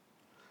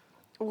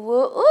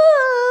Ooh,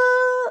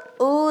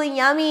 ooh,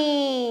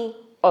 yummy.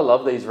 I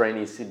love these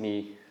rainy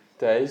Sydney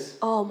days.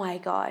 Oh my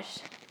gosh.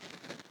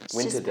 It's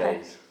Winter just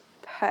days.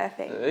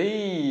 Perfect.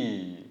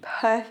 Hey.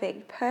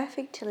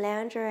 Perfect to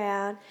lounge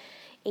around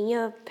in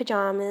your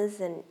pajamas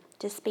and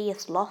just be a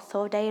sloth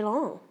all day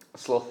long.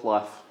 Sloth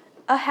life.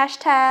 A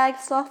hashtag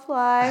sloth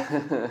life.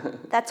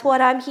 That's what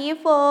I'm here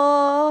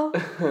for.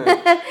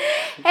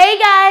 Hey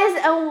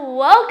guys, and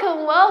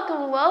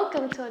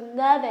welcome to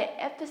another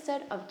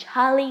episode of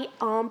Charlie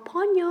on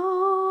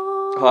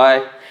Ponyo.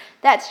 Hi.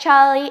 That's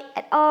Charlie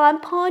and I'm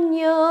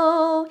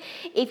Ponyo.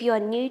 If you're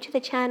new to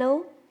the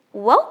channel,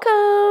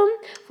 welcome.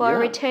 For a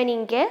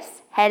returning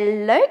guest,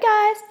 hello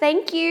guys.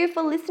 Thank you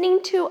for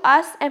listening to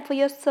us and for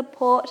your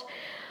support.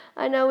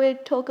 I know we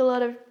talk a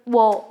lot of,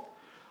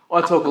 I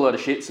talk a lot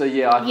of shit, so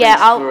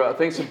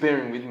thanks for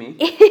bearing with me.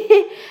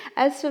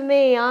 As for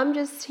me, I'm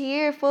just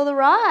here for the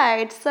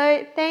ride.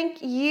 So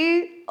thank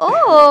you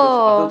I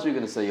all. thought you were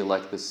going to say you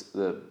like this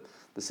the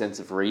sense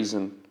of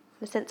reason.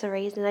 The sense of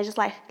reason. I just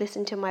like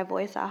listen to my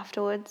voice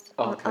afterwards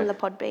on the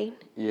Podbean.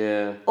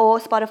 Yeah. Or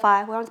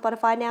Spotify. We're on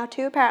Spotify now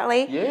too,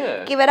 apparently.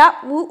 Yeah. Give it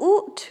up,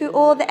 to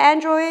all the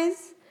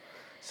Androids.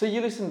 So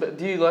you listen, but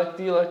do you like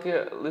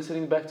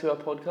listening back to our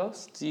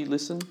podcast? Do you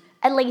listen?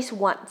 At least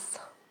once.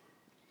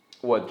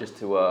 What, just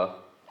to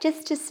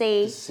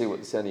see what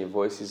the sound of your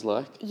voice is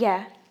like?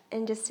 Yeah,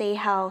 and just see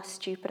how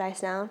stupid I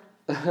sound.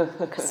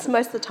 Because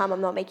most of the time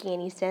I'm not making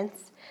any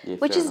sense,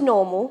 which is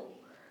normal.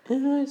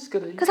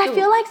 Because I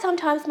feel like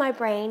sometimes my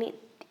brain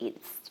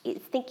it's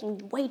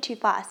thinking way too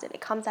fast and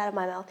it comes out of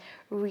my mouth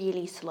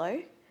really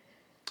slow.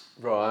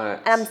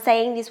 Right. And I'm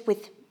saying this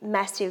with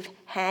massive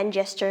hand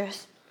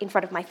gestures in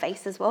front of my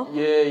face as well.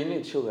 Yeah, you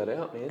need to chill that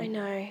out, man. I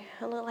know.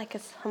 I look like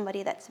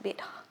somebody that's a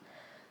bit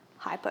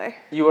hypo.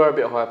 You are a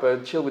bit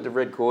hyper. Chill with the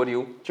red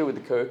cordial. Chill with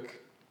the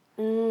Coke.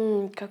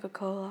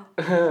 Coca-Cola.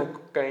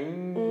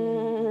 Cocaine.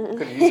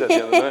 Could have used that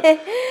the other night.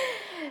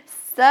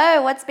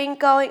 So, what's been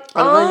going on?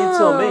 I don't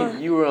know,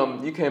 you tell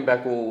me. You came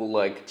back all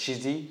like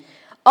chizzy.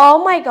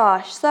 Oh my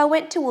gosh. So I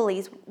went to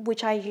Woolies,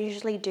 which I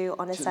usually do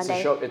on a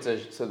Sunday.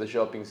 It's the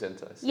shopping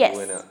centre. So yes. You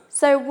went out.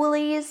 So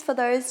Woolies, for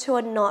those who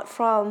are not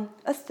from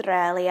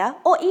Australia,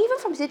 or even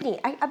from Sydney,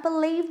 I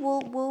believe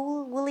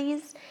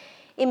Woolies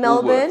in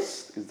Melbourne.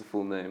 Woolworths is the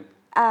full name.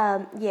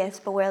 Yes,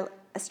 but we're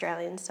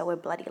Australians, so we're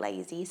bloody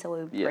lazy, so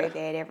we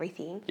abbreviate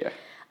everything. Yeah.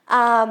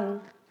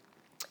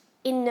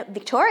 In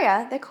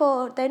Victoria,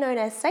 they're known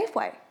as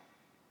Safeway.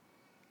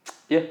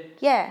 Yeah.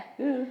 Yeah.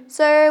 Yeah.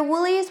 So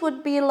Woolies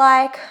would be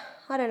like,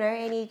 I don't know,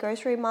 any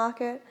grocery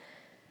market,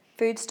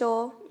 food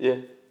store.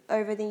 Yeah.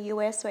 Over the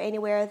US or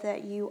anywhere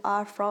that you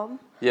are from.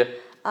 Yeah.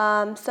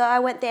 So I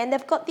went there and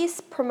they've got this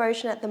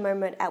promotion at the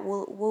moment at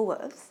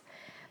Woolworths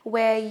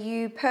where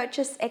you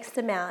purchase X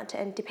amount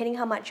and depending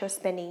how much you're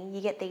spending, you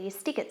get these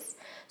stickers.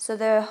 So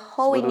the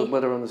whole...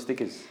 What are on the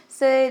stickers?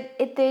 So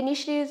the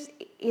initiative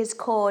is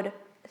called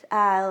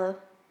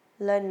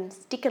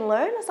Stick and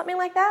Learn or something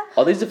like that.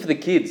 Oh, these are for the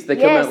kids. They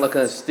come out like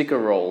a sticker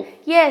roll.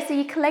 Yeah, so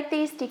you collect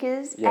these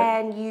stickers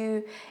and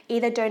you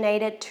either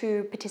donate it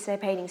to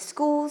participating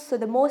schools. So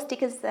the more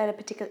stickers that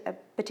a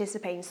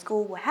participating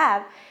school will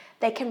have,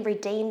 they can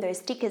redeem those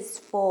stickers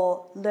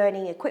for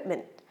learning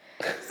equipment,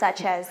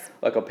 such as...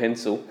 like a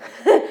pencil.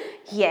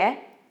 Yeah.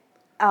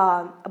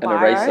 A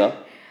eraser.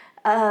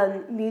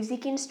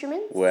 Music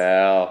instruments.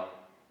 Wow.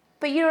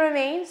 But you know what I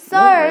mean? So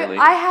Really.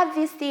 I have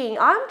this thing.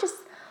 I'm just,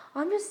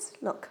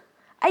 look,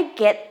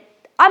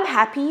 I'm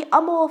happy.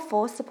 I'm all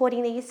for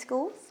supporting these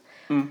schools.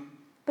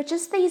 But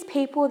just these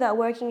people that are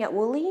working at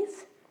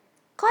Woolies,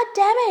 God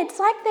damn it, it's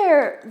like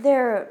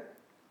they're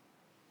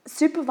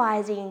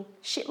supervising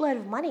shitload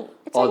of money.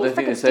 It's They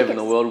think they're saving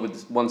the world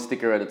with one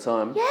sticker at a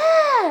time.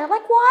 Yeah,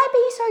 like why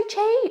be so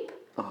cheap?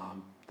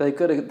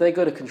 They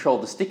got to control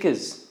the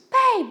stickers.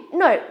 Babe,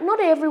 no, not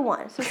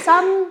everyone. So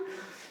some...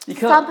 You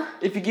can't.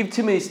 If you give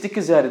too many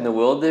stickers out in the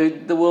world,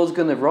 the world's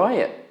going to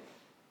riot.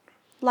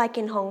 Like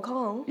in Hong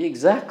Kong.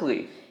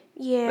 Exactly.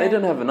 Yeah. They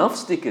don't have enough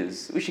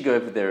stickers. We should go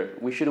over there.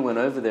 We should have went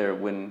over there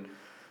when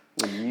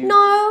you... No,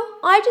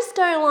 I just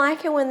don't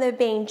like it when they're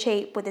being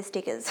cheap with the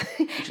stickers.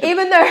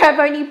 Even though I've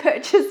only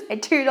purchased a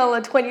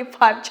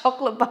 $2.25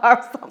 chocolate bar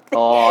or something.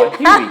 Oh,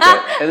 here we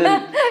go. And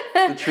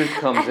then the truth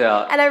comes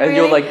out. And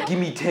you're like, give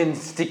me 10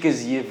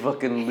 stickers, you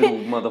fucking little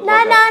motherfucker.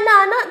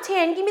 No, not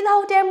 10. Give me the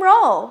whole damn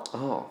roll.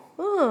 Oh.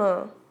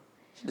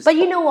 But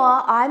you know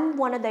what? I'm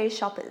one of those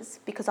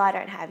shoppers because I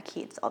don't have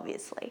kids,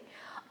 obviously.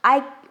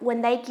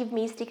 When they give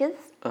me stickers,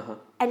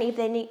 and if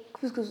they need,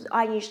 because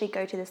I usually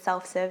go to the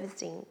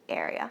self-servicing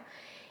area.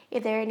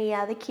 If there are any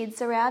other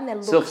kids around, they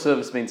look...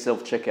 Self-service means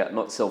self-checkout,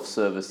 not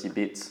self-service your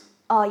bits.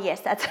 Oh,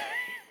 yes, that's...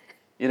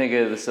 You don't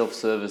go to the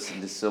self-service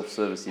and just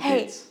self-service your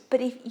bits.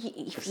 But if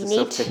you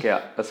need...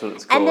 self-checkout, that's what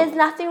it's called. And there's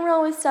nothing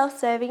wrong with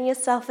self-serving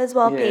yourself as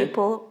well,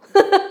 people.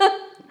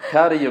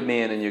 Powder your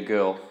man and your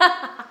girl.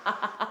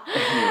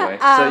 Anyway,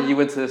 so you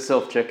went to the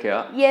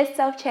self-checkout. Yes,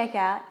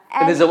 self-checkout.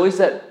 And there's always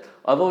that...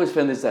 I've always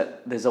found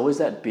there's always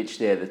that bitch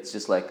there that's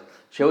just like...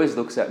 She always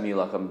looks at me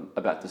like I'm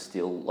about to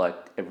steal like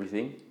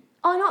everything.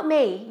 Oh, not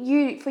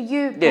me. For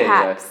you,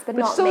 perhaps, but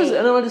not me.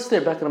 And then I just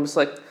stare back and I'm just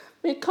like,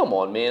 man, come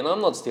on, man.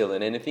 I'm not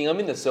stealing anything. I'm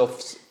in the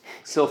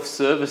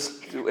self-service,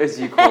 as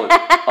you call it,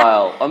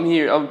 aisle. I'm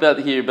about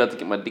to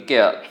get my dick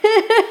out.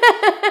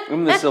 I'm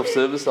in the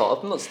self-service aisle.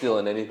 I'm not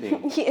stealing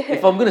anything. Yeah.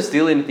 If I'm going to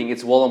steal anything,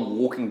 it's while I'm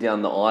walking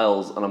down the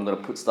aisles and I'm going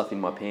to put stuff in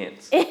my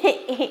pants.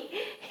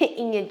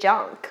 In your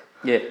junk.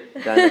 Yeah,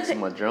 down next to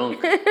my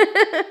junk.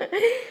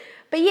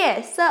 But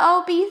yeah, so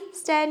I'll be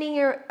standing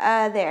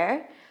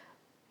there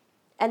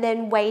and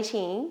then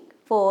waiting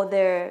for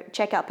the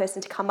checkout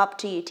person to come up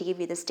to you to give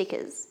you the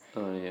stickers.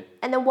 Oh, yeah.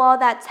 And then while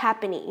that's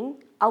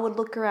happening, I would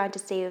look around to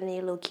see if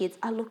any little kids.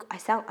 I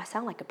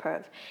sound like a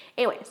perv.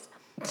 Anyways,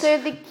 so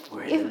if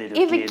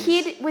a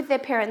kid with their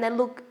parent, they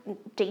look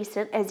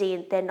decent, as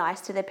in they're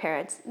nice to their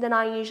parents, then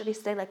I usually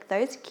select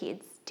those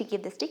kids to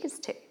give the stickers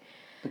to.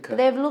 Okay. But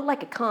they look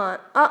like a cunt.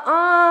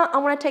 I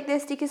want to take their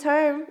stickers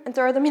home and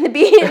throw them in the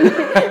bin.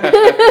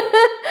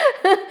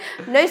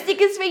 No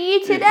stickers for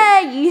you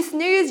today. You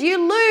snooze, you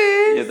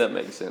lose. Yeah, that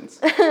makes sense.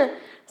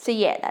 So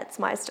yeah, that's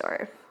my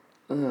story.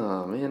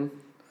 Oh man,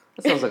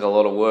 that sounds like a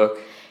lot of work.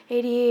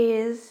 It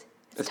is.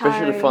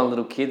 Especially to find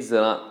little kids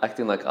that aren't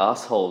acting like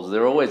assholes.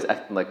 They're always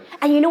acting like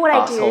and you know what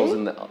assholes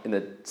in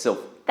the self.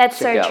 That's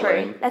so true.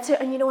 Lane.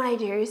 And you know what I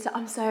do?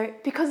 So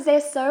because they're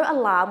so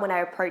alarmed when I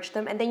approach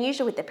them, and they're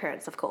usually with their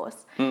parents, of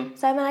course.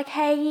 So I'm like,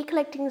 hey, are you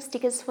collecting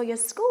stickers for your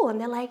school? And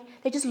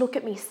they just look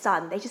at me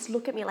stunned. They just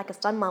look at me like a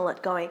stunned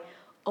mullet going,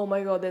 oh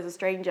my God, there's a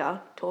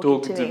stranger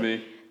talking to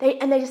me. They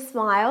just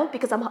smile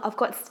because I've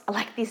got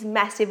like this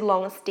massive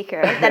long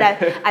sticker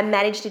that I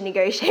managed to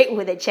negotiate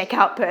with a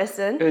checkout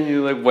person. And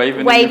you're like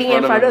waving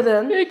in front of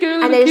them. Hey,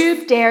 and they're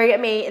just staring at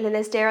me, and then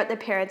they stare at their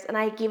parents, and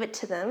I give it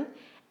to them.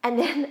 And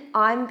then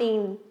I'm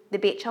being the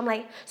bitch. I'm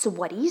like, so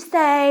what do you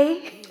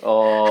say?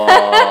 Oh.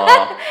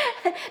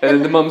 And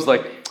then the mum's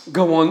like,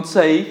 go on,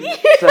 say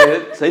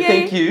it. Say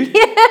thank you.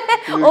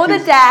 Yeah. Or the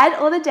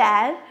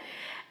dad.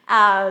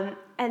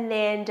 And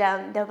then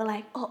they'll be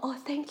like, oh,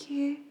 thank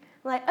you.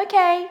 I'm like,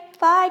 okay,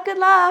 bye, good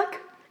luck.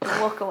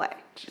 And walk away.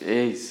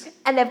 Jeez.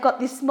 And they've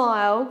got this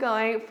smile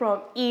going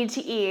from ear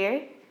to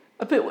ear.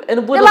 They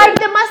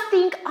must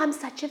think I'm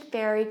such a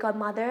fairy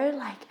godmother.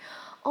 Like,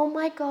 oh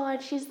my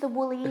God, she's the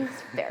Woolies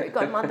fairy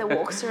godmother,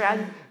 walks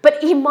around.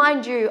 But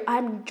mind you,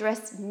 I'm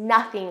dressed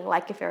nothing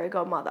like a fairy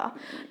godmother.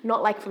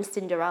 Not like from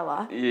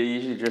Cinderella. Yeah,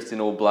 usually dressed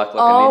in all black like a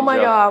ninja. Oh my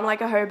God, I'm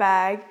like a hoe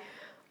bag.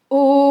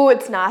 Oh,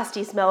 it's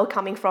nasty smell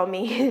coming from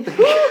me.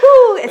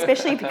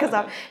 Especially because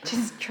I'm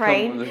just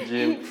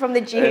trained from the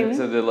gym. And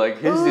so they're like,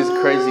 who's this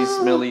crazy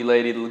smelly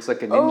lady that looks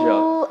like a ninja?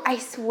 Oh, I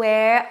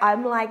swear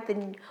I'm like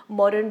the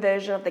modern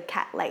version of the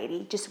cat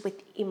lady, just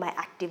in my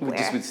activewear.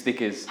 Just with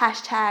stickers.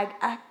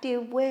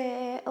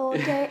 #activewear all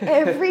day,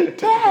 every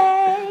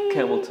day.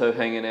 Camel toe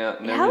hanging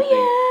out and Hell everything.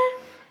 Yeah.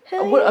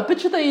 I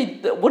bet you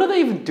what do they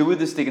even do with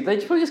the stickers? They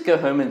probably just go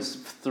home and just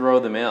throw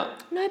them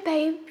out. No,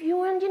 babe,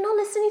 you're not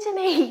listening to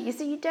me.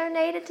 So you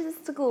donate it to the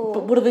school.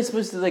 But what are they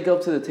supposed to do? They go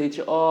up to the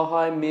teacher, oh,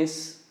 hi,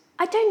 miss.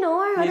 I don't know.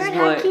 I don't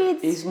have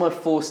kids. Here's my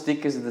 4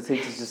 stickers, and the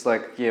teacher's just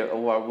like, yeah,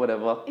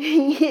 whatever.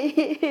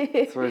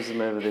 Throws them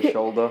over their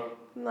shoulder.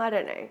 I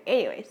don't know.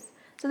 Anyways,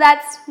 so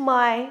that's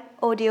my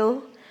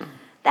ordeal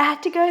that I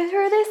had to go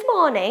through this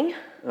morning.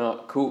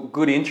 Oh, cool.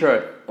 Good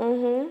intro.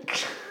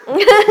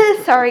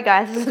 Sorry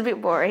guys, this is a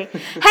bit boring.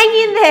 Hang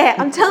in there.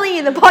 I'm telling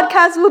you, the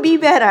podcast will be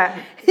better.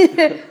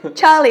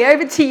 Charlie,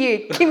 over to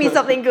you. Give me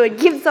something good.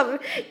 Give something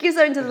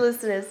to the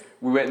listeners.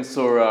 We went and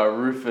saw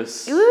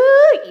Rufus.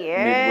 Ooh,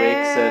 yeah.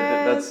 Midweek, so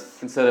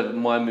that's instead of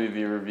my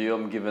movie review,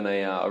 I'm giving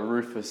a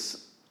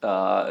Rufus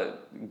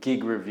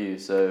gig review.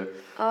 So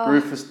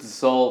Rufus the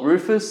Soul.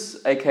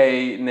 Rufus,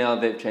 aka now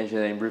they've changed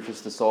their name,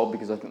 Rufus the Soul,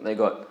 because I think they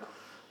got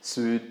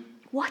sued.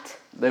 What?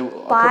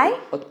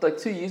 Like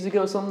 2 years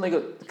ago or something,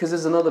 because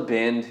there's another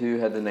band who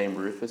had the name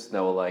Rufus, and they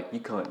were like,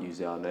 you can't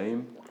use our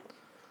name.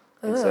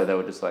 And so they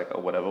were just like, oh,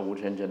 whatever, we'll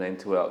change our name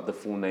to the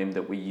full name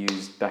that we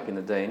used back in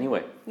the day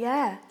anyway.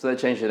 Yeah. So they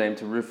changed their name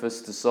to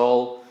Rufus the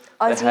Soul.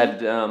 Aussie? They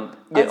had,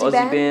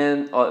 Aussie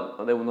band.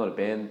 Oh, they were not a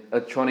band.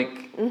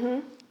 Electronic.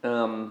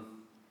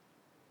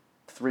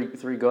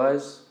 Three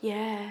guys.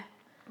 Yeah.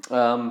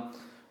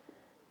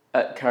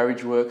 At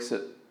Carriage Works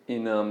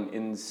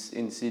in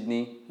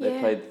Sydney, they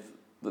played.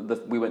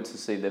 We went to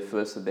see their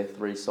first of their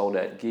 3 sold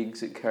out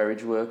gigs at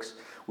Carriage Works,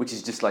 which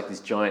is just like this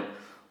giant,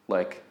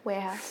 like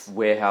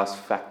warehouse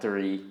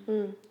factory.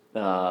 It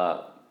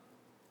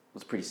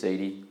was pretty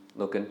seedy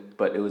looking,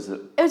 but it was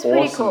awesome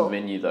pretty cool.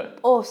 venue though.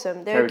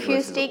 Awesome, the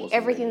acoustic, awesome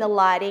everything, venue. The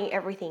lighting,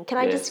 everything. Can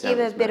I just give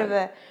a bit of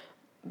a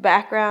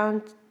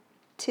background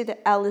to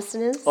our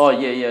listeners? Oh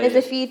yeah. There's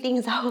a few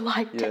things I would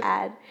like to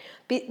add,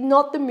 but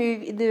not the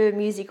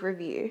music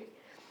review.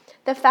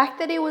 The fact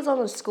that it was on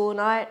a school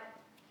night,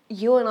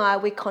 you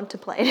and we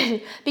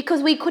contemplated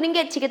because we couldn't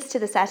get tickets to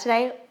the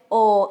Saturday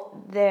or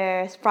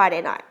the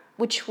Friday night,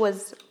 which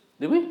was...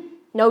 Did we?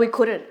 No, we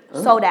couldn't.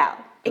 Sold out.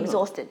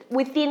 Exhausted.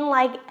 Within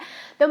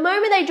the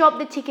moment they dropped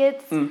the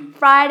tickets,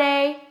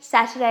 Friday,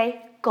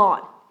 Saturday,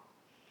 gone.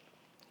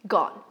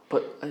 Gone.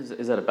 But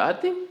is that a bad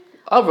thing?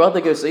 I'd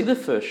rather go see the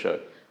first show.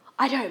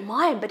 I don't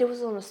mind, but it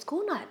was on a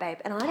school night, babe,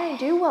 and I don't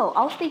do well.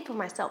 I'll speak for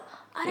myself.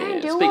 I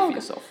don't do speak well for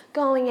yourself.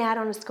 going out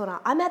on a school night.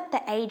 I'm at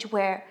the age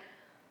where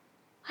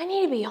I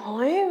need to be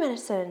home at a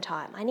certain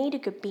time. I need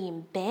to be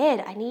in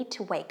bed. I need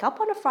to wake up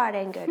on a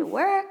Friday and go to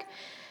work,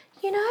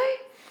 you know?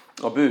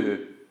 Oh,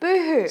 boo-hoo.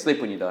 Boo-hoo.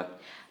 Sleep when you die.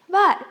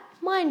 But,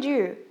 mind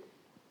you,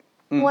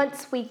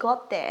 once we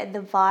got there, the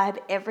vibe,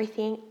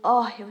 everything,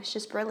 it was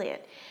just brilliant.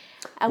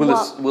 And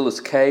Willis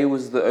K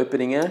was the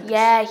opening act?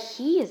 Yeah,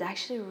 he is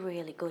actually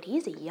really good.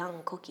 He's a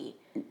young cookie.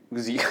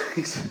 He's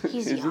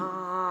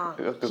young.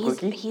 Like a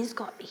cookie? He's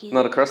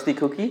not a crusty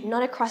cookie?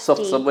 Not a crusty.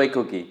 Soft Subway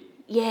cookie.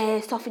 Yeah,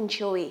 soft and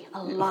chewy.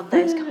 I love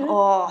those.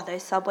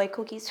 Those Subway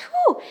cookies.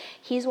 Whew.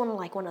 He's one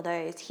of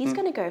those. He's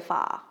going to go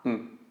far.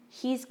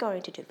 He's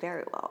going to do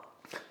very well.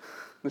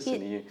 Listen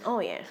to you. Oh,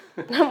 yeah.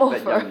 I'm all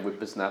that for it. young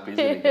whippersnapper, he's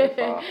going to go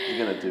far. He's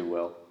going to do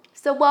well.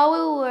 So while we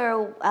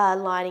were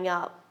lining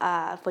up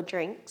for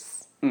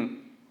drinks, so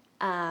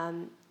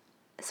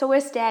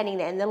we're standing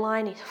there and the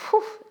line is,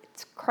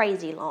 it's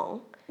crazy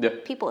long. Yeah.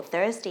 People are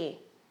thirsty,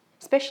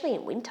 especially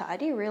in winter. I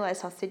didn't realise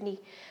how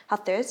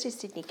thirsty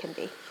Sydney can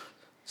be.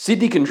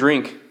 Sydney can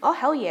drink. Oh,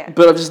 hell yeah.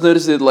 But I've just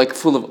noticed they're like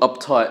full of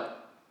uptight,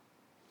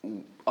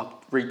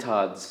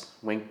 retards,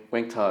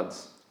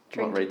 wanktards.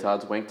 Not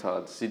retards,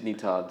 wanktards. Sydney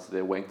tards,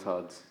 they're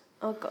wanktards.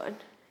 Oh, God.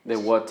 They're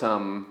what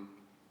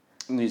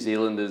New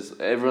Zealanders,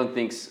 everyone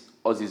thinks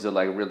Aussies are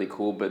like really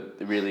cool, but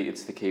really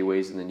it's the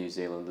Kiwis and the New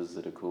Zealanders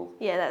that are cool.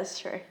 Yeah, that's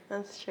true.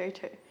 That's true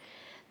too.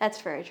 That's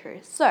very true.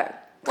 So,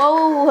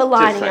 while we were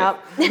lining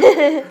up,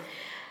 I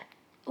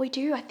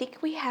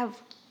think we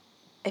have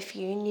a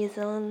few New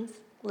Zealand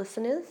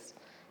listeners.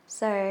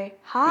 So,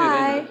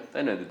 hi. Yeah,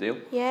 they know the deal.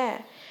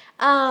 Yeah.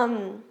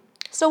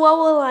 So while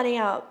we're lining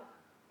up,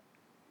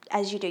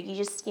 as you do, you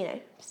just,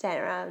 stand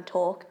around and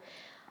talk.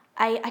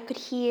 I could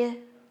hear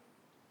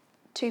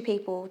two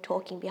people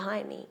talking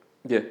behind me.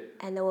 Yeah.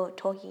 And they were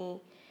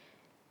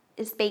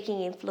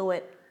speaking in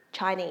fluent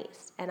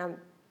Chinese. And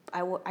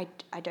I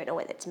don't know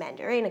whether it's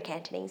Mandarin or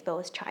Cantonese, but it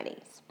was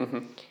Chinese.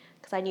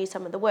 Because I knew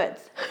some of the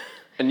words.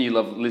 And you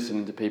love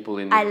listening to people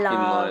in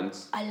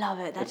lines. I love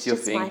it. That's your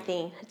just thing. my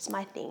thing. It's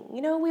my thing.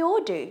 We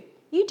all do.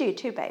 You do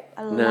too, babe.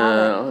 I love it.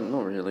 No,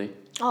 not really.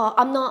 Oh,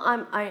 I'm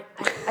not. I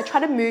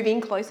try to move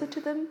in closer to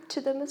them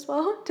as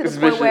well, to the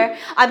point where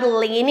I'm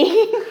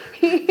leaning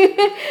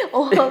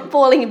or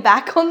falling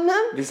back on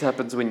them. This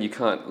happens when you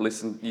can't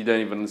listen. You don't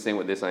even understand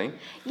what they're saying.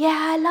 Yeah,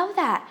 I love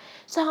that.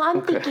 So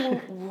I'm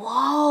thinking,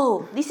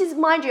 whoa, this is,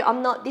 mind you,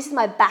 this is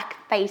my back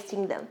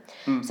facing them.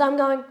 So I'm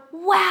going,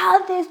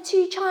 wow, there's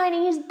two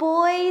Chinese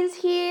boys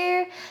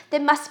here. There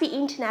must be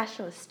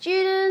international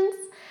students.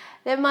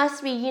 There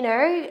must be,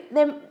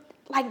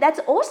 that's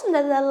awesome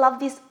that they love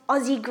this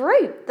Aussie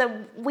group that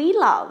we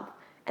love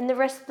and the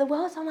rest of the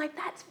world. So I'm like,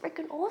 that's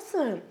freaking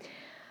awesome.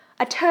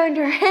 I turned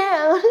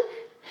around,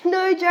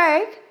 no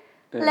joke.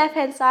 Yeah.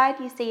 Left-hand side,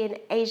 you see an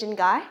Asian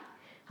guy.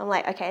 I'm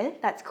like, okay,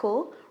 that's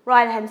cool.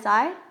 Right-hand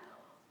side,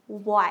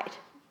 white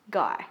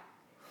guy.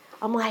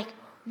 I'm like,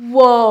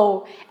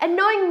 whoa. And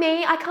knowing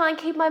me, I can't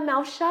keep my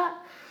mouth shut.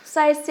 So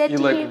I said to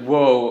him... You're like,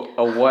 whoa,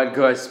 a white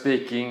guy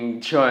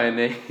speaking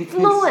Chinese.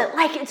 Fluent,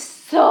 like it's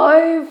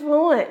so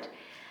fluent.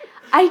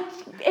 How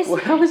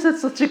is that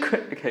such a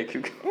great... Okay,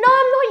 keep going. No,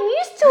 I'm not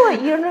used to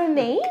it, you know what I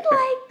mean?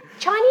 Like,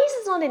 Chinese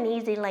is not an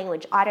easy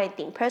language, I don't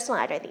think.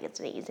 Personally, I don't think it's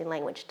an easy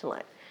language to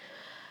learn.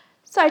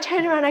 So I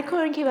turned around, I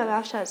couldn't keep my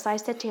mouth shut, so I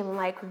said to him,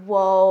 like,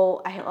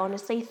 whoa, I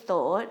honestly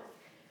thought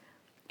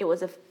it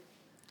was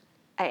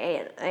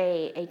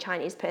a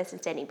Chinese person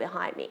standing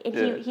behind me.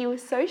 And he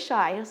was so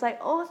shy. He was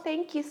like, oh,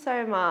 thank you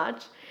so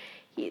much.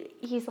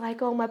 He's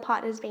like, oh, my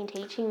partner's been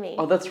teaching me.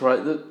 Oh, that's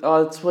right.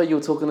 That's why you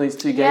were talking to these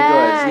two gay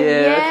guys.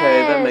 Yeah,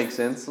 okay, that makes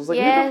sense. I was like,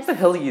 what the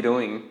hell are you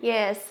doing?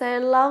 Yeah, so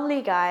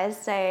lovely guys.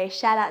 So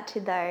shout out to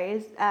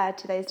those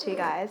two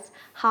guys.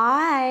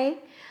 Hi.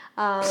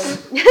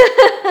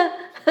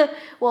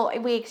 Well,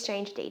 we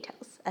exchanged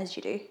details, as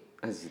you do.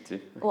 As you do.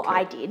 Okay. Or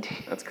I did.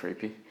 That's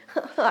creepy.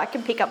 I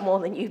can pick up more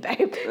than you,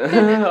 babe. I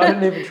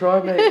didn't even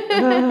try, mate.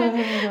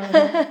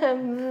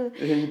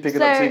 You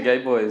picking up two gay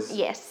boys.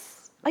 Yes.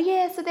 Oh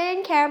yeah, so they're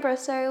in Canberra,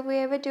 so if we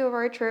ever do a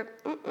road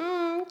trip,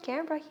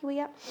 Canberra, here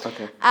we are.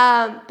 Okay.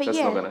 But that's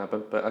not going to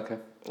happen, but okay.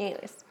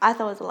 Anyways, I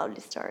thought it was a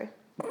lovely story.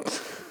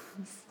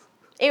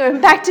 Anyway,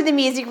 back to the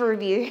music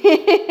review.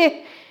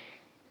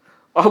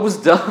 I was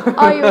done.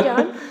 Oh, you were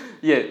done?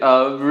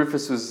 Yeah,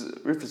 Rufus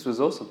was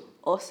awesome.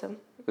 Awesome.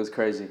 It was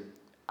crazy.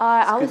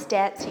 I was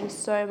dancing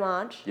so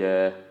much.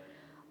 Yeah.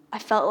 I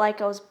felt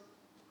like I was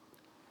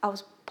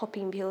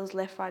popping pills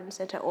left, right, and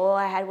centre. All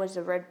I had was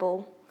a Red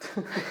Bull.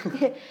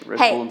 Bull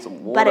and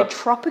some water. But a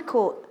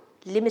tropical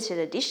limited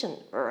edition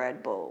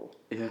Red Bull.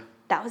 Yeah.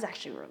 That was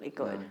actually really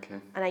good. Oh, okay.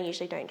 And I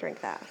usually don't drink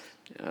that.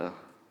 Yeah.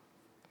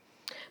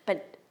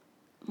 But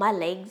my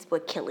legs were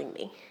killing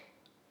me.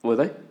 Were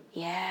they?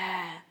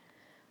 Yeah.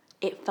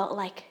 It felt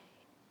like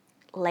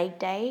leg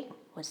day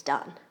was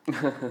done.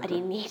 I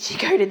didn't need to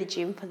go to the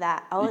gym for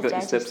that. I was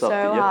dancing so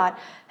hard.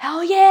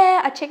 Hell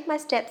yeah! I checked my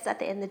steps at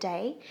the end of the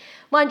day.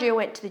 Mind you, I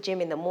went to the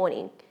gym in the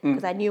morning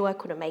because I knew I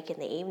couldn't make it in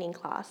the evening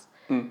class.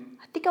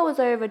 I think I was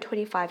over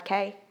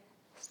 25k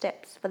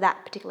steps for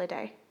that particular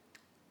day.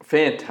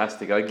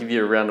 Fantastic. I give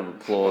you a round of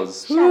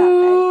applause. Shut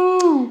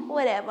up, babe.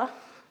 Whatever.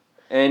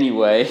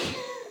 Anyway.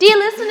 Dear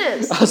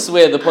listeners. I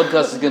swear the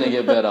podcast is going to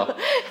get better.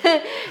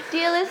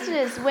 Dear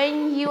listeners,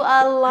 when you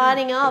are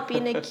lining up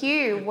in a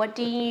queue, what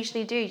do you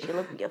usually do? Do you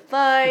look at your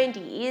phone? Do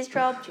you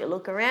eavesdrop? Do you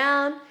look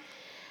around?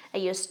 Are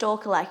you a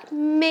stalker like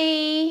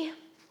me?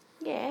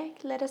 Yeah,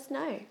 let us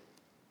know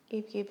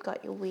if you've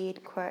got your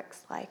weird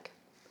quirks like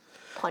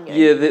Ponyo.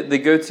 Yeah, the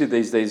go-to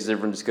these days is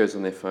everyone just goes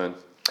on their phone.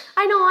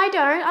 I know, I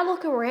don't. I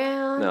look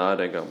around. No, I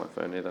don't go on my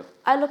phone either.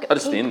 I look at I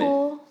just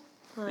people.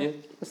 stand there. Yeah,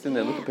 I stand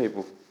there, look at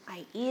people.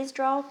 I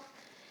eavesdrop.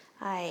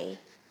 I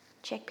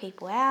check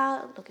people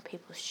out, look at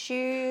people's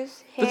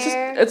shoes,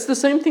 hair. It's the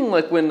same thing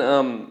like when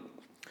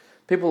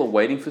people are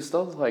waiting for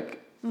stuff,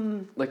 like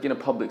in a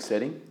public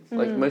setting.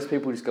 Like most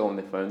people just go on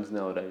their phones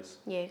nowadays.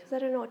 Yeah, because I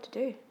don't know what to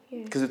do.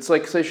 Because it's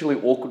like socially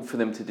awkward for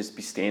them to just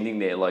be standing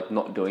there, like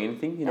not doing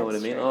anything. You know what I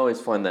mean? True. I always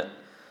find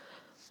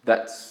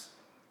that's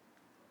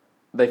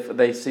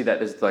they see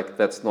that as like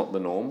that's not the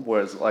norm.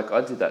 Whereas like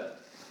I do that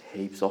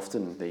heaps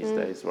often these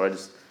days, where I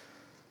just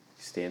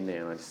stand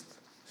there and I just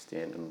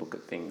stand and look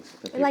at things.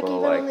 And like even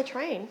on the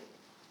train.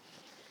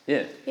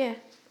 Yeah. Yeah,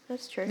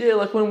 that's true. Yeah,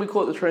 like when we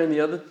caught the train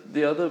the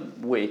other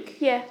week.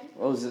 Yeah.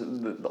 I was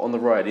on the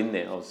ride in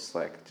there. I was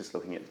like just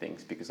looking at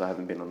things because I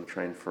haven't been on the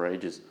train for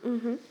ages.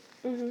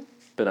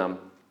 But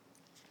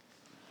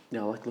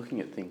yeah, I like looking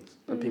at things.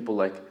 And people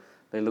like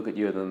they look at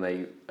you and then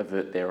they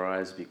avert their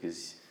eyes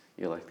because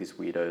you're like this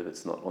weirdo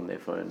that's not on their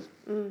phone.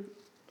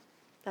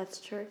 That's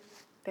true.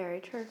 Very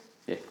true.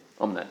 Yeah,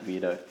 I'm that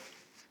weirdo.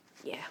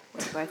 Yeah,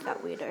 we're both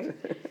that weirdo.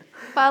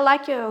 But I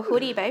like your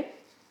hoodie, babe.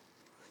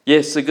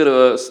 Yes, I got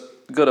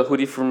a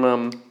hoodie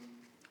from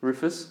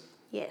Rufus.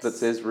 Yes. That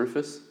says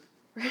Rufus.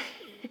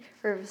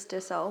 Rufus de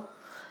Sol.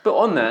 But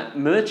on that,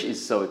 merch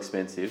is so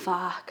expensive.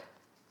 Fuck.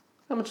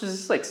 How much is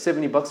this? Like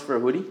 $70 for a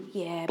hoodie?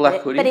 Yeah.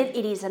 Black hoodie? But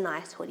it is a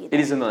nice hoodie, though.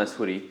 It is a nice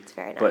hoodie. It's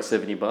very nice. But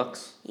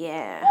 $70?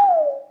 Yeah.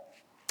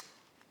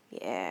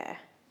 Yeah.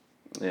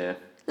 Yeah.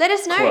 Let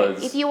us know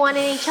Clothes. if you want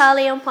any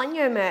Charlie and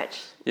Ponyo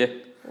merch. Yeah.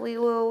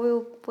 We're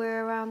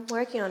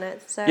working on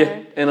it. So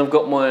yeah, and I've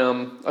got my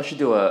I should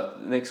do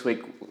next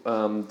week.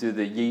 Do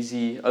the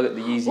Yeezy. I got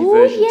the Yeezy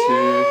version 2.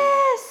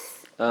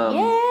 Yes.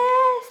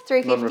 Yes.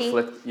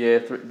 350.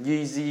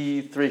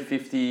 Yeezy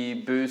 350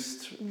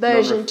 Boost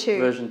version 2.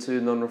 Version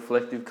 2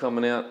 non-reflective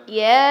coming out.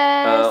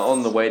 Yes.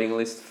 On the waiting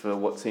list for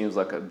what seems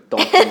like a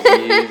donkey's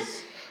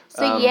years.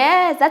 So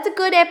yes, that's a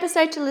good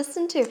episode to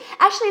listen to.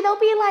 Actually, there'll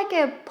be like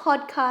a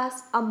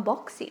podcast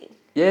unboxing.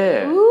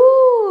 Yeah.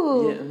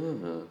 Ooh. Yeah.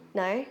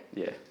 No?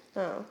 Yeah.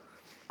 Oh.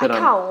 But, I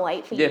can't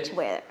wait for you to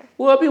wear it.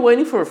 Well, I've been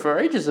waiting for it for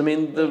ages. I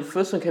mean, the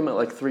first one came out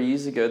like 3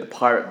 years ago, the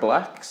Pirate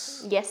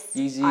Blacks. Yes.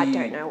 Yeezy, I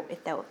don't know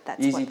if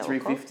that's Yeezy what they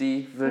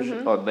 350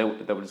 version. Oh, they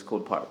were just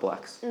called Pirate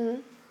Blacks.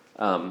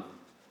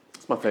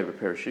 It's my favourite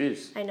pair of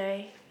shoes. I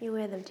know. You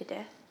wear them to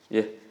death.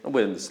 Yeah, I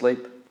wear them to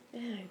sleep. Oh,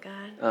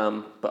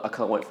 God. But I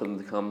can't wait for them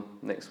to come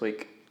next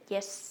week.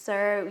 Yes,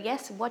 so,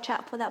 yes, watch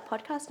out for that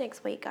podcast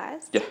next week,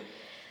 guys. Yeah.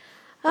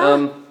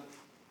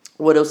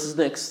 What else is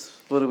next?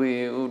 What do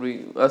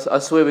we? I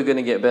swear we're going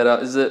to get better.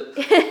 Is it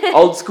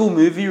old school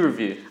movie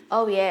review?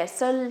 Oh, yeah.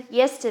 So,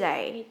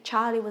 yesterday,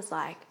 Charlie was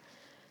like,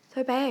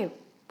 so, babe,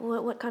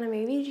 what kind of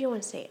movie do you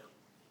want to see?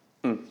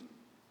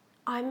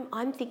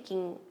 I'm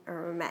thinking a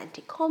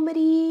romantic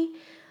comedy,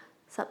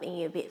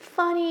 something a bit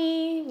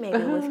funny,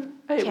 maybe with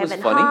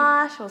Kevin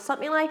Hart or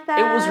something like that.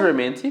 It was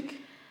romantic.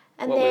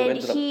 And then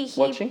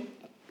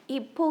he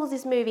pulls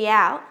this movie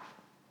out,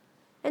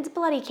 and it's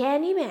bloody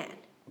Candyman.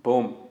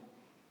 Boom.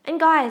 And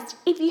guys,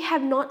 if you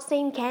have not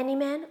seen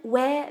Candyman,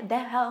 where the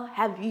hell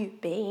have you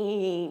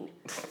been?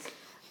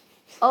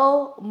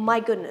 Oh my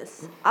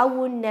goodness. I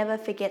will never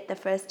forget the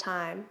first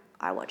time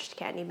I watched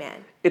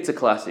Candyman. It's a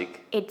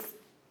classic. It's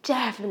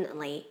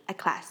definitely a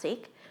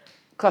classic.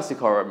 Classic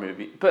horror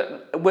movie.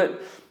 But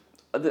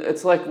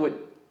it's like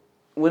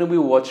when we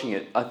were watching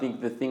it, I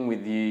think the thing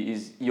with you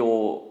is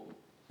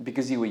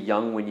because you were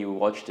young when you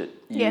watched it,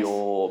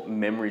 your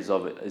memories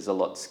of it is a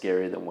lot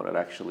scarier than what it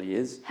actually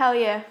is. Hell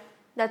yeah.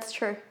 That's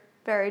true.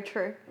 Very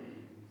true.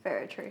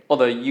 Very true.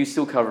 Although you were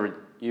still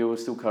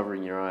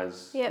covering your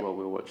eyes while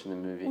we were watching the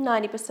movie.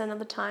 90% of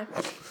the time.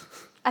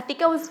 I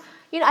think I was,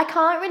 I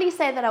can't really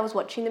say that I was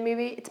watching the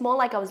movie. It's more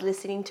like I was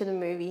listening to the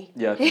movie.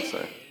 Yeah, I think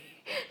so.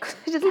 Because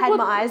I just had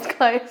my eyes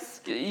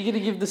closed. Are you going to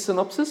give the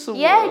synopsis? Or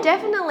yeah,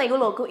 definitely. Well,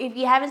 look, if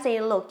you haven't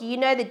seen it, look, you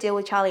know the deal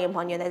with Charlie and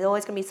Ponyo. There's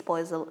always going to be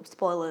spoilers.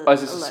 Oh,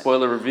 is this a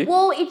spoiler review?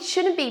 Well, it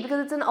shouldn't be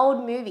because it's an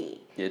old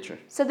movie. Yeah, true.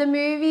 So the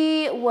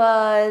movie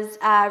was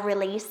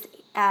released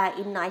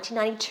in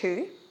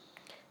 1992.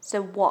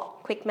 So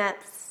what? Quick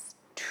maths,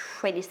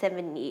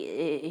 27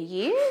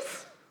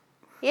 years?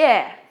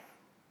 Yeah.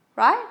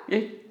 Right?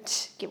 Yeah.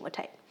 Give or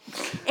take.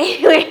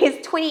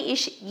 Anyways,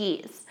 20-ish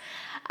years.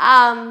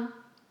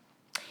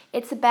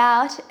 It's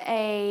about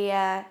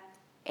a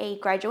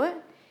graduate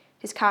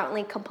who's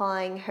currently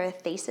compiling her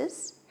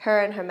thesis, her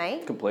and her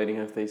mate. Completing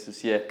her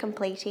thesis, yeah.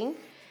 Completing.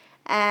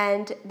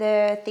 And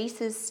the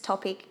thesis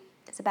topic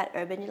is about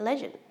urban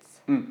legends.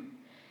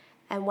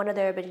 And one of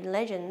the urban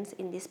legends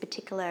in this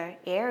particular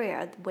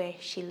area where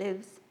she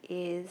lives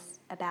is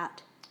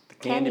about the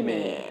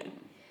Candyman.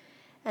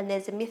 And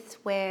there's a myth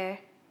where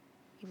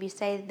if you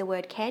say the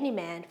word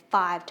Candyman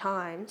 5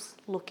 times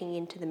looking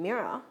into the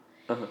mirror,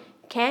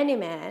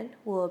 Candyman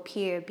will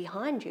appear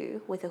behind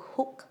you with a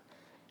hook.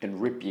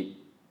 And rip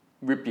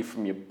you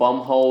from your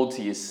bum hole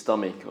to your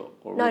stomach.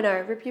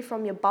 Rip you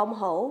from your bum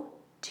hole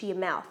to your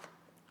mouth.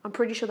 I'm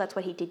pretty sure that's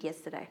what he did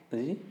yesterday.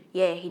 Did he?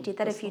 Yeah, he did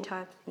that a few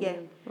times. Yeah.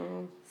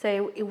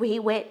 So he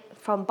went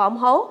from bum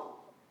hole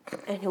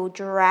and he'll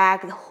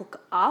drag the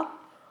hook up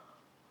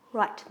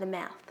right to the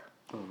mouth.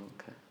 Oh,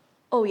 okay.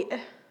 Oh, yeah.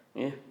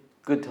 Yeah,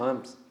 good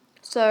times.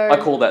 So I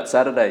call that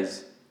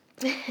Saturdays.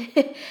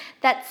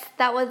 that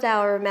was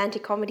our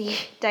romantic comedy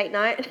date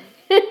night.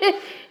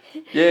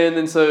 Yeah, and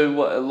then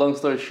long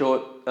story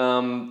short,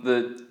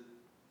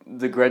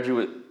 the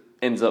graduate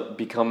ends up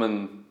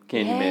becoming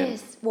Candyman.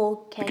 Yes,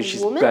 well, Candy because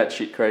she's Woman.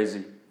 batshit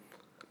crazy.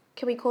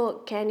 Can we call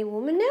it Candy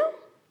Woman now?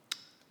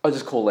 I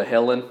just call her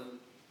Helen.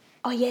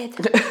 Oh yeah,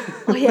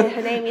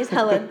 her name is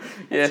Helen.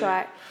 That's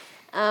right.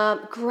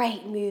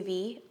 Great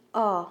movie.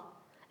 Oh,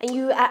 and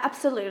you are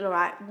absolutely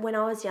right. When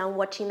I was young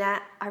watching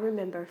that, I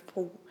remember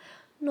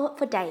not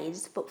for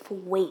days, but for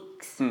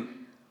weeks,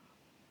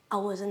 I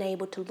wasn't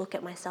able to look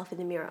at myself in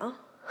the mirror. Oh,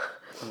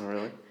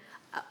 really?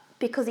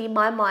 Because in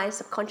my mind,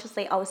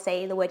 subconsciously, I was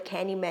saying the word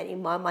Candyman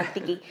in my mind,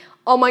 thinking,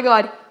 oh my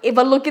God, if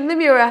I look in the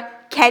mirror,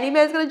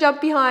 Candyman's going to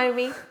jump behind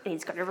me and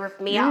he's going to rip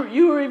me up.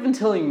 You were even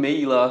telling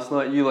me last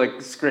night, you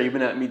like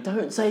screaming at me,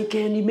 don't say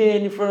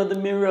Candyman in front of the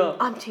mirror.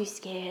 I'm too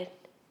scared.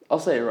 I'll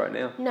say it right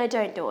now. No,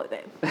 don't do it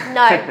then.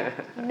 No.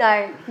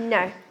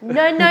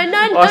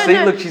 Oh,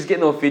 see, look, she's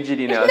getting all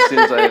fidgety now as soon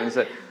as I even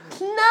say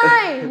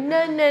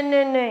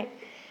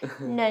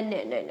No.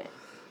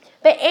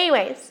 But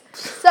anyways,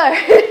 so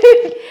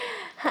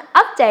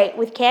update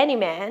with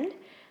Candyman.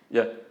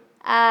 Yeah.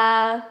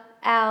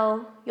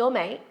 Your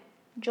mate,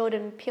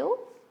 Jordan Peele.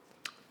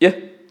 Yeah.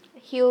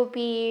 He'll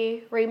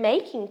be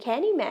remaking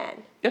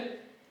Candyman. Yeah.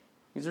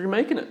 He's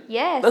remaking it.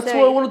 Yeah. That's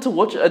why I wanted to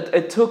watch it.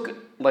 It took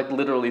like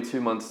literally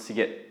 2 months to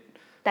get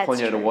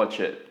Ponyo to watch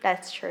it.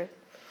 That's true.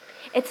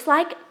 It's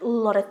like a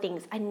lot of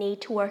things. I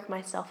need to work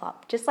myself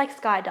up. Just like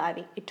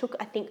skydiving. It took,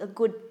 I think, a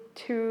good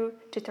 2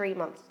 to 3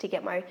 months to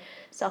get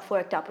myself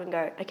worked up and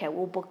go, okay,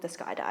 we'll book the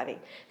skydiving.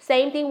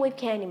 Same thing with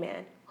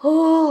Candyman.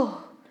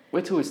 Oh.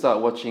 Wait till we start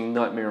watching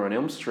Nightmare on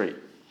Elm Street.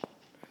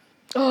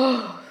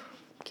 Oh,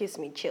 gives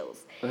me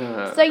chills.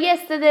 So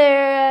yes,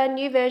 the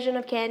new version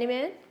of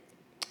Candyman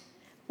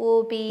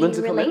will be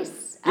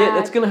released. Yeah,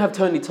 it's going to have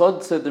Tony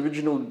Todd, so the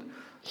original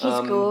he's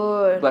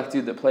good. black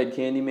dude that played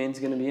Candyman's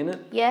going to be in it.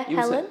 Yeah,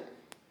 Helen.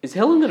 Is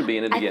Helen going to be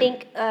in it again? I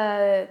think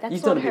that's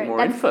You've not done a bit her. more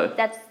info.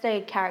 That's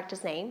the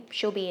character's name.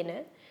 She'll be in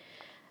it.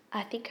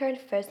 I think her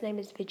first name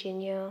is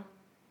Virginia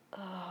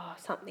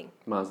something.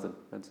 Marsden.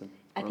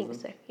 I think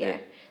so, yeah.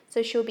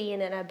 So she'll be in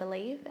it, I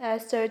believe.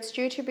 So it's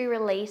due to be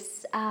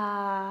released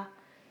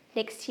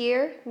next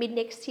year,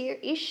 mid-next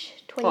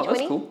year-ish, 2020. Oh,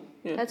 that's cool.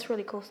 Yeah. That's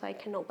really cool, so I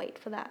cannot wait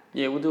for that.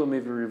 Yeah, we'll do a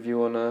movie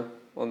review on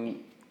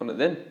it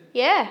then.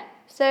 Yeah.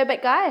 So,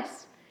 but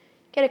guys,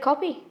 get a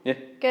copy. Yeah.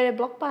 Go to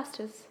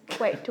Blockbusters.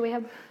 Wait, do we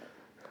have...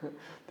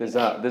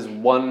 There's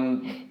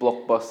one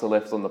Blockbuster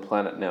left on the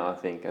planet now, I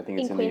think. I think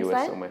it's in the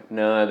US somewhere.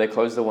 No, they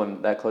closed the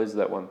one. They closed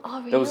that one. Oh,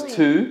 really? There was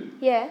 2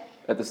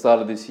 at the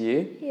start of this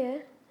year. Yeah.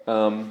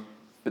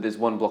 But there's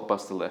one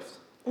Blockbuster left,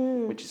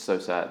 which is so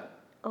sad.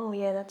 Oh,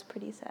 yeah, that's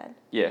pretty sad.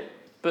 Yeah.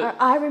 But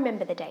I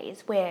remember the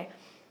days where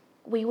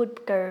we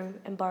would go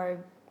and borrow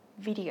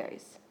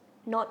videos,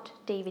 not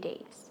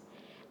DVDs.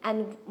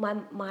 And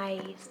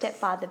my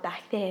stepfather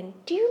back then,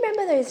 do you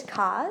remember those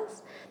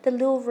cars? The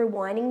little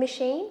rewinding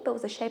machine, but it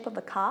was the shape of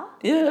a car?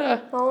 Yeah.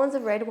 My one's a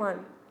red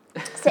one.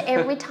 So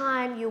every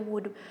time you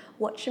would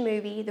watch a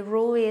movie, the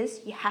rule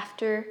is you have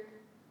to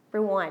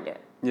rewind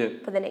it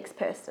for the next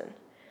person.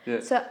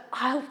 Yeah. So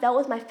that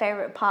was my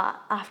favourite part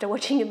after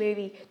watching a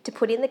movie, to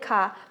put in the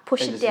car,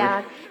 push it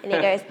down, and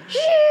it goes,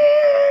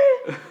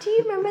 do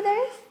you remember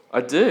those?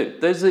 I do.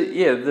 Those are,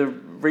 the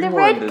rewinders. The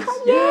red car,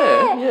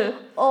 yeah.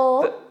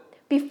 Or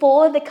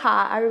before the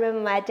car, I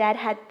remember my dad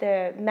had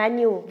the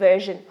manual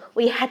version.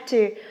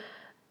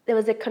 There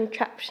was a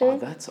contraption. Oh,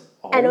 that's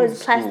old and it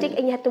was plastic, school.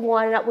 and you had to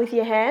wind it up with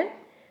your hand.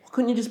 Why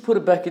couldn't you just put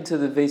it back into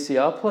the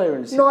VCR player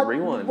and just hit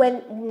rewind?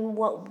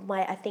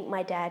 I think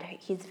my dad,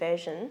 his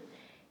version,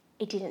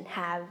 it didn't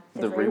have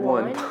the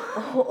rewind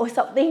or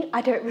something.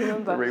 I don't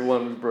remember. The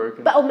rewind was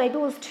broken. Or maybe it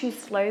was too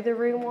slow, the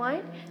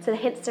rewind. So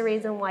hence the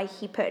reason why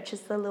he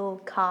purchased the little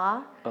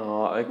car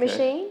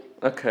machine.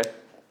 Okay.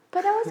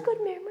 But that was good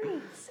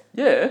memories.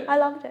 Yeah. I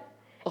loved it.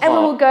 And we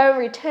will go and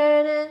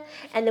return it,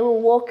 and then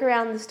we'll walk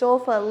around the store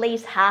for at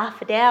least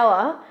half an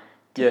hour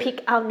to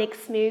pick our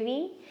next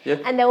movie. Yeah.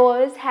 And they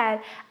always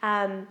had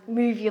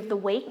movie of the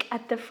week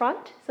at the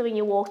front. So when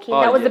you walk in,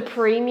 that was a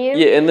premium.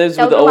 Yeah, and those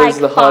were always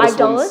the hardest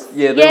ones.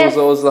 Yeah, that was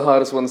always the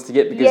hardest ones to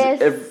get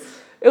because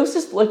it was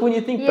just like when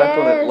you think back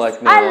on it,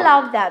 like now. I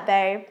love that,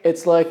 babe.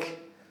 It's like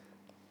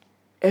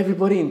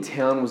everybody in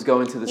town was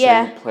going to the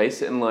same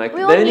place, and like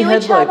we all knew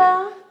each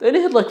other. They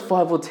only had like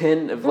 5 or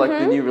 10 of like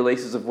the new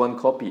releases of one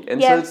copy,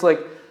 and so it's like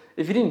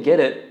if you didn't get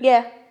it,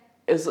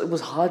 it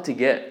was hard to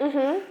get.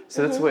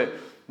 So that's where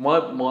my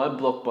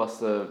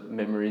Blockbuster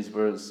memories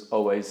was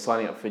always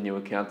signing up for new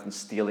accounts and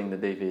stealing the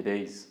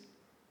DVDs.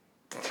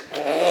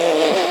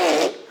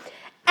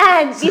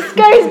 And this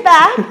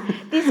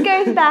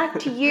goes back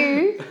to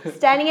you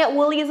standing at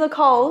Woolies or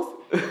Coles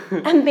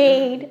and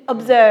being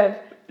observed.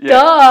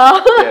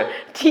 Duh. Yeah.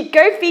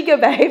 Go figure,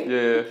 babe.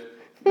 Yeah.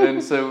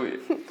 And so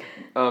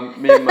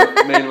me and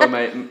my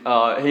mate,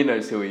 he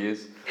knows who he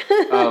is.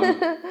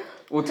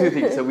 Well, 2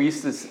 things. So we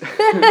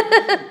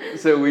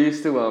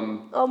used to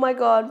oh my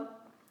God.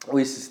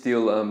 We used to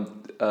steal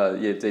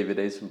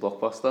DVDs from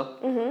Blockbuster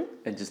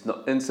and just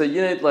not. And so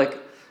like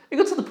it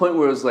got to the point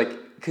where it was like,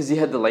 because you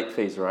had the late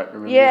fees, right?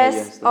 Remember?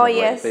 Yes.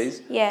 Late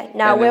fees? Yeah.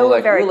 No,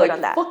 we're very good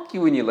on that. Fuck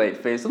you and your late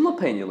fees. I'm not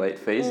paying your late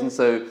fees. And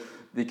so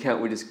the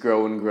account would just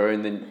grow and grow,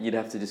 and then you'd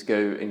have to just go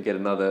and get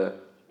another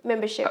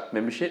membership.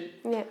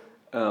 Yeah.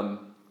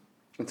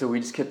 And so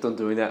we just kept on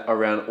doing that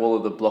around all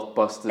of the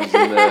Blockbusters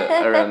and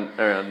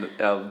around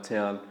our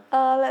town.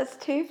 Oh, that's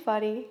too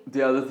funny.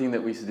 The other thing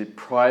that we used to do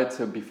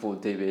before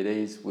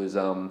DVDs was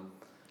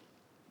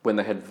when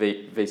they had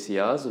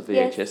VCRs or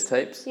VHS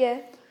tapes.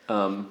 Yeah.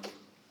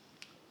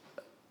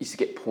 Used to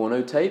get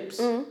porno tapes,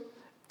 and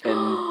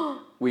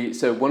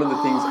so one of the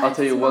things, I'll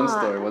tell you one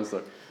story.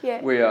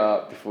 Yeah. We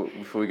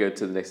before we go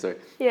to the next story.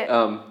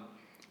 Yeah.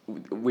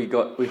 We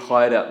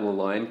hired out The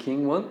Lion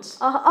King once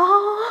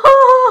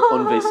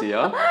on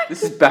VCR.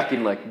 This is back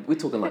in we're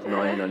talking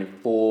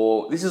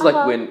 1994. This is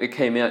when it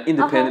came out,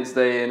 Independence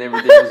Day, and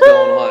everything was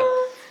going high.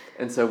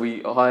 And so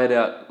we hired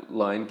out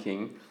Lion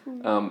King,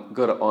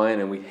 got an iron,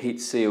 and we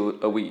heat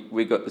sealed.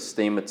 We got the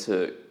steamer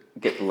to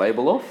get the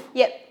label off.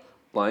 Yep.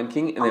 Lion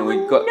King, and then we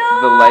got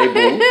the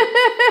label,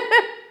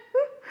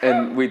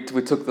 and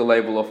we took the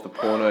label off the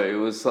porno. It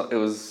was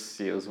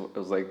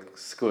like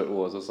Squirt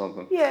Wars or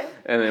something. Yeah.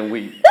 And then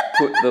we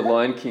put the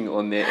Lion King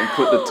on there and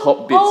put the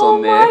top bits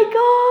on there. Oh my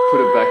God.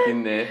 Put it back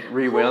in there,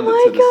 rewound it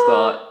to the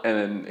start,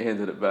 and then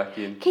handed it back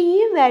in. Can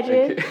you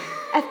imagine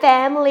a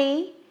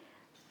family?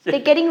 They're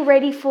getting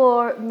ready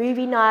for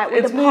movie night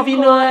with it's the popcorn.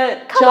 Movie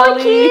night, Come Charlie. on,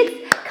 kids.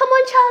 Come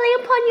on, Charlie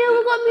and Ponyo.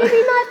 We've got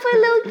movie night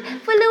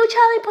for little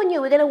Charlie and Ponyo.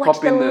 We're going to watch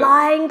The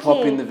Lion King.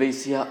 Pop in the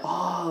VCR.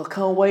 Oh, I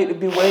can't wait. I've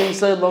been waiting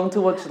so long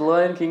to watch The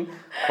Lion King.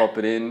 Pop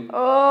it in.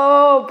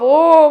 Oh,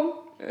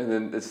 boom. And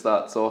then it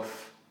starts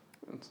off.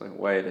 It's like,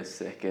 wait a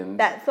second.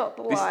 That's not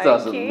the Lion King. This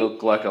doesn't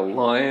look like a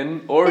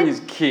lion or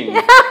his king.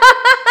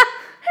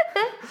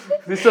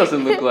 This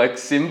doesn't look like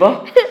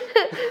Simba.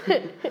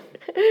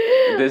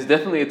 There's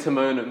definitely a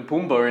Timon and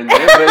Pumbaa in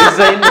there, but this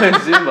ain't no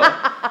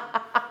Simba.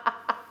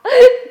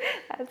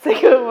 That's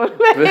a good one.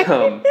 But,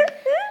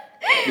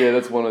 yeah,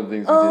 that's one of the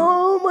things we did.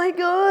 Oh my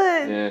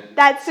God. Yeah.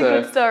 That's a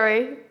good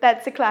story.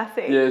 That's a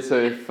classic. Yeah,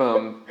 so if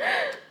I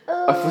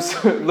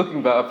was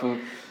looking back,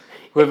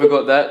 whoever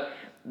got that,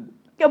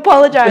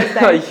 apologise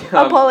then.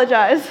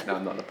 Apologise. No,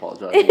 I'm not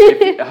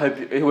apologising. I hope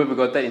whoever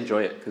got that,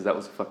 enjoy it, because that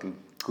was a fucking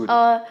good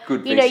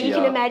VCR. You know, you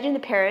can imagine the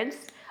parents.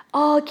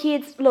 Oh,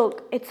 kids,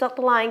 look, it's not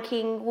The Lion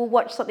King. We'll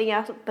watch something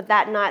else. But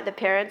that night, the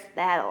parents,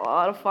 they had a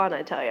lot of fun,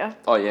 I tell you.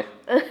 Oh, yeah.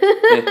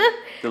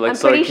 They're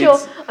like,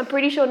 I'm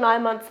pretty sure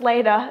 9 months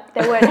later,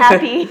 they weren't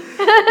happy.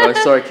 Oh,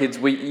 sorry, kids,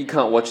 you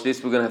can't watch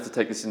this. We're going to have to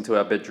take this into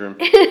our bedroom.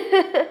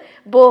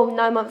 Boom,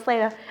 9 months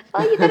later.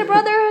 Oh, you got a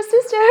brother or a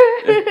sister?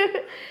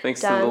 Yeah. Thanks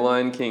to The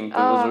Lion King. It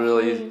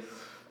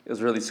was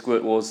really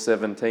Squirt Wars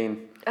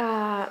 17.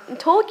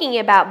 Talking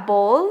about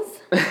balls,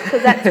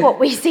 because that's what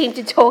we seem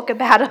to talk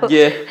about a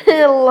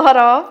lot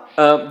of.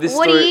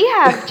 What do you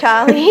have,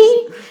 Charlie?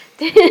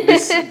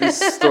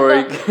 this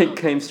story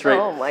came straight.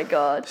 Oh my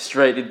God!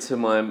 Straight into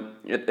my.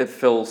 It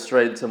fell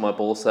straight into my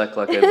ball sack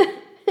like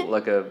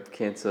a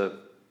cancer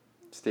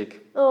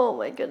stick. Oh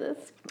my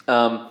goodness!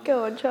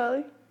 Go on,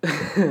 Charlie.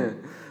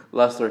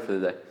 Last story for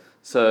the day.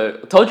 So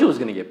I told you it was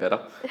going to get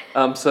better.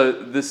 So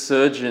the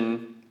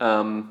surgeon.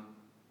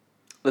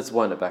 Let's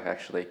wind it back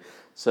actually.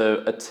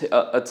 So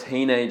a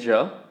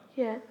teenager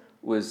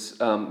was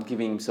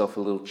giving himself a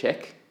little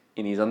check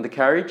in his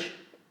undercarriage.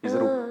 His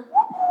little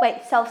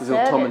self-service. His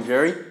little Tom and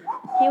Jerry.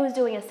 He was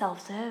doing a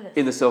self-service.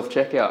 In the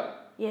self-checkout.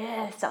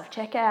 Yeah,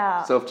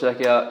 self-checkout.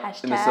 Self-checkout.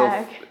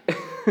 Hashtag.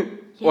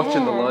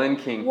 Watching The Lion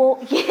King. Well,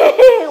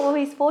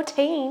 he's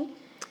 14.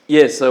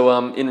 Yeah, so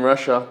in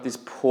Russia, this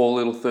poor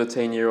little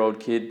 13-year-old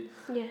kid,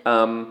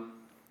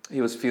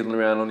 he was feeling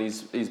around on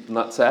his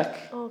nutsack.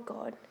 Oh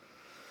God.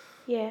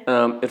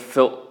 Yeah. It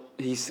felt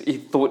he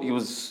thought it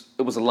was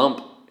a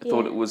lump. He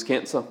thought it was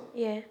cancer.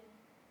 Yeah.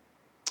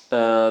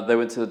 They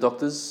went to the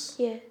doctors.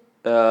 Yeah.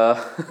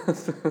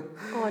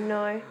 Oh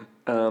no.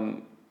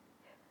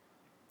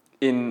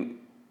 In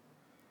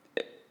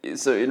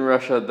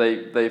Russia,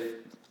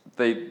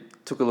 they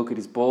took a look at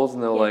his balls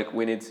and they were like,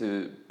 we need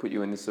to put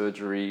you into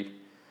surgery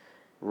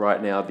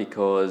right now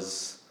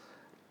because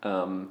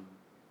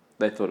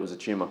they thought it was a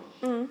tumor.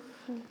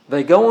 Mm-hmm.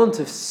 They go on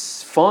to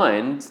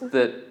find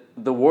that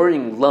the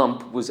worrying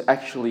lump was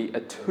actually a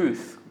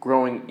tooth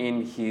growing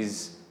in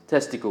his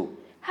testicle.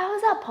 How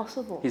is that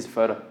possible? Here's a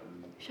photo.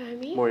 Show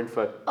me. More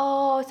info.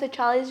 Oh, so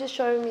Charlie's just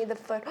showing me the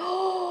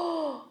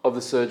photo. Of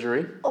the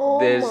surgery. Oh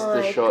There's my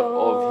the shot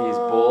of his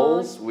God.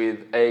 balls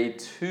with a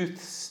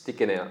tooth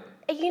sticking out.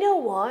 And you know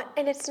what?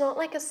 And it's not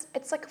like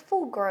it's like a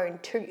full-grown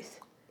tooth.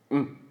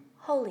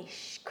 Holy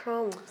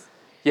crumbs.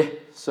 Yeah,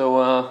 so...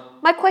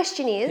 My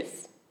question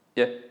is...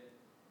 Yeah.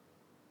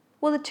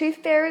 Would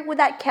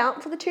that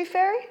count for the tooth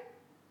fairy?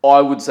 I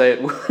would say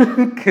it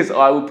would, because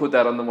I would put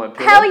that under my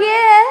pillow. Hell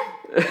yeah!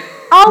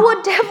 I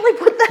would definitely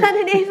put that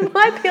underneath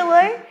my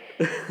pillow.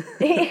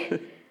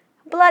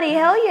 Bloody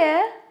hell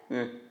yeah.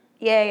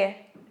 Yeah.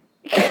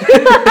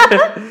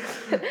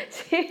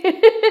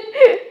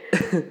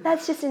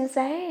 That's just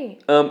insane.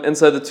 And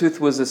so the tooth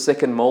was a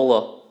second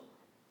molar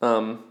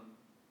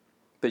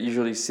that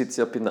usually sits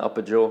up in the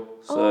upper jaw.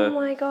 So, oh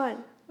my God.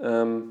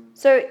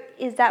 So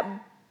is that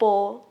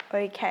ball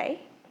okay?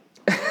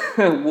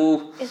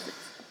 Well,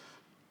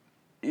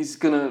 he's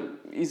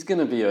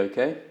gonna be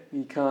okay.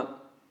 He can't.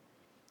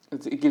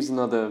 It gives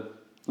another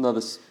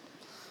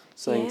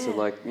saying to,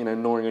 like, you know,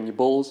 gnawing on your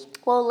balls.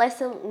 Well,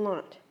 lesson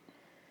learned,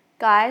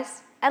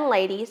 guys and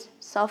ladies.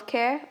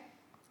 Self-care,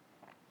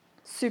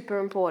 super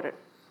important.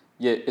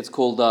 Yeah, it's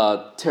called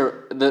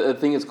the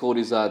thing it's called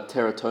is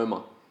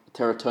teratoma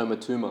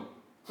tumor.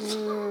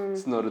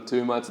 It's not a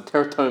tumor, it's a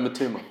teratoma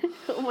tumor.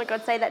 Oh my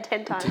God, say that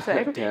 10 times.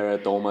 So.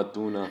 Teratoma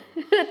tuna.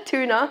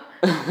 Tuna.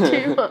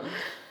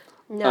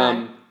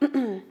 No.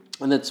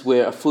 And that's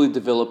where a fully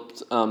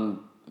developed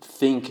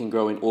thing can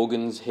grow in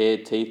organs, hair,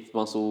 teeth,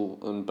 muscle,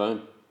 and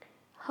bone.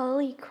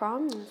 Holy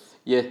crumbs.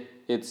 Yeah,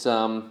 it's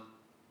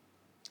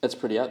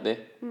pretty out there.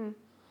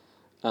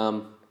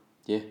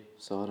 Yeah,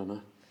 so I don't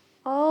know.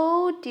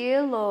 Oh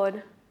dear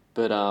Lord.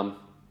 But I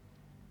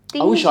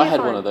wish I had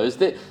one of those.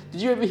 Did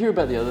you ever hear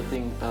about the other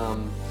thing?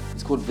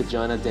 It's called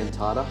vagina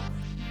dentata.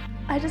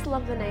 I just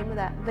love the name of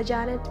that.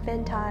 Vagina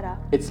dentata.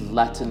 It's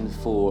Latin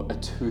for a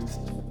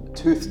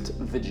toothed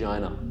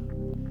vagina.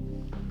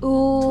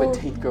 Ooh. It's where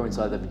teeth grow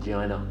inside the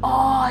vagina.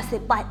 Oh, so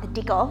bite the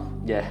dick off?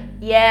 Yeah.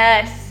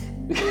 Yes.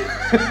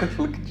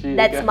 Look at you.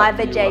 That's my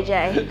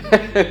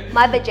vajayjay.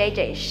 My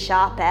vajayjay is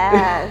sharp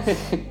as.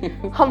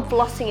 I'm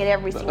flossing it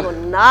every single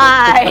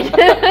night.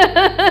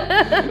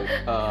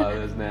 Oh,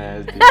 that's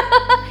nasty.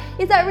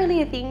 Is that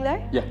really a thing though?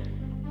 Yeah.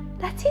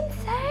 That's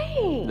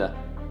insane. Yeah.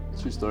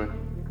 True story.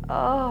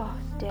 Oh,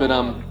 damn. But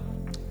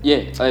yeah,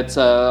 it's it's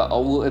not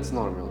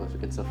a real.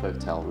 It's a folk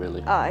tale,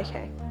 really. Oh,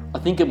 okay. I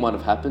think it might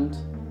have happened.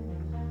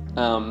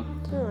 Oh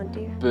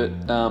dear. But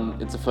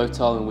it's a folk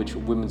tale in which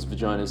women's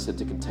vagina is said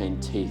to contain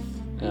teeth.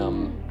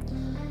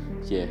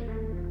 Yeah,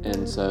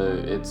 and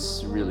so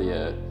it's really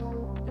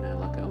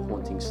like a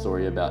haunting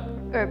story about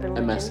Urban legend.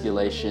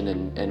 emasculation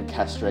and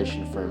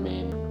castration for a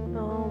man.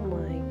 Oh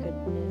my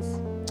goodness.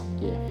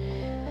 Yeah.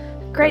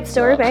 Great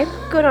story, babe.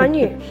 Good on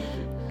you.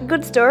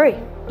 Good story.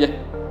 Yeah.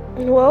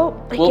 Well,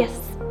 I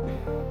guess.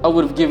 I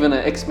would have given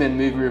an X-Men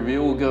movie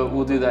review.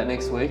 We'll do that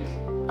next week.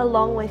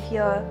 Along with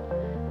your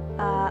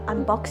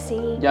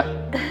unboxing. Yeah.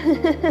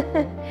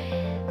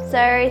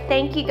 So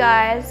thank you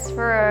guys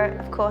for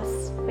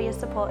your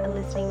support and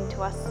listening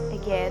to us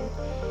again.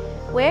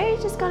 We're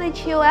just gonna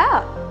chill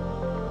out.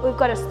 We've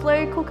got a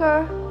slow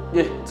cooker.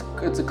 Yeah,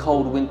 it's a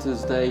cold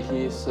winter's day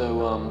here,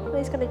 so We're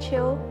just gonna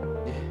chill.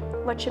 Yeah.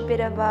 Watch a bit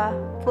of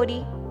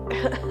footy.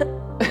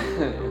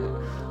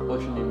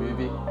 Watch a new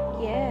movie.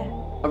 Yeah.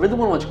 I really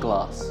want to watch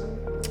Glass.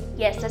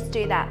 Yes, let's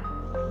do that.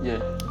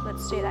 Yeah.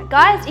 Let's do that.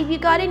 Guys, if you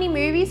got any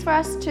movies for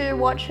us to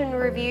watch and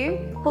review,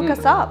 hook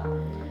us up.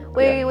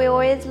 We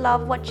always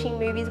love watching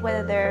movies,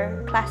 whether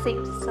they're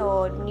classics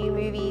or new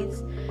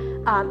movies,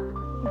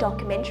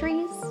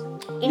 documentaries,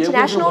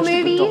 international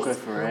movies.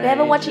 We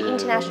haven't watched an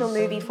international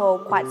movie for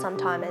quite some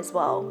time as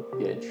well.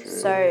 Yeah, true.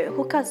 So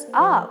hook us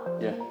up.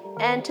 Yeah.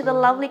 And to the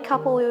lovely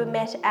couple we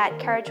met at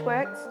Carriage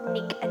Works,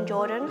 Nick and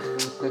Jordan.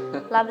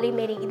 Lovely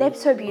meeting. They're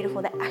so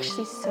beautiful. They're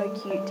actually so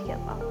cute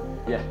together.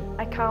 Yeah.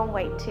 I can't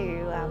wait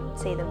to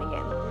see them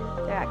again.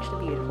 They're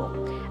actually beautiful.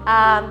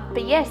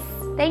 But yes,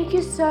 thank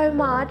you so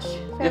much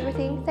for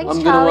everything. Thanks,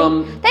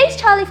 Charlie. Thanks,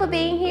 Charlie, for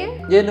being here.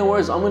 Yeah, no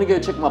worries. I'm going to go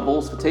check my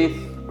balls for teeth.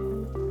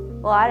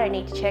 Well, I don't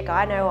need to check.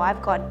 I know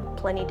I've got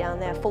plenty down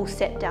there, full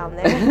set down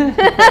there.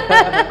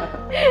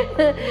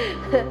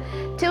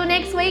 Till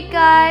next week,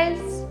 guys.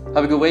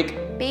 Have a good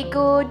week. Be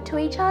good to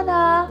each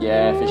other.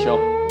 Yeah, for sure.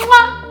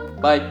 Mwah!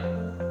 Bye.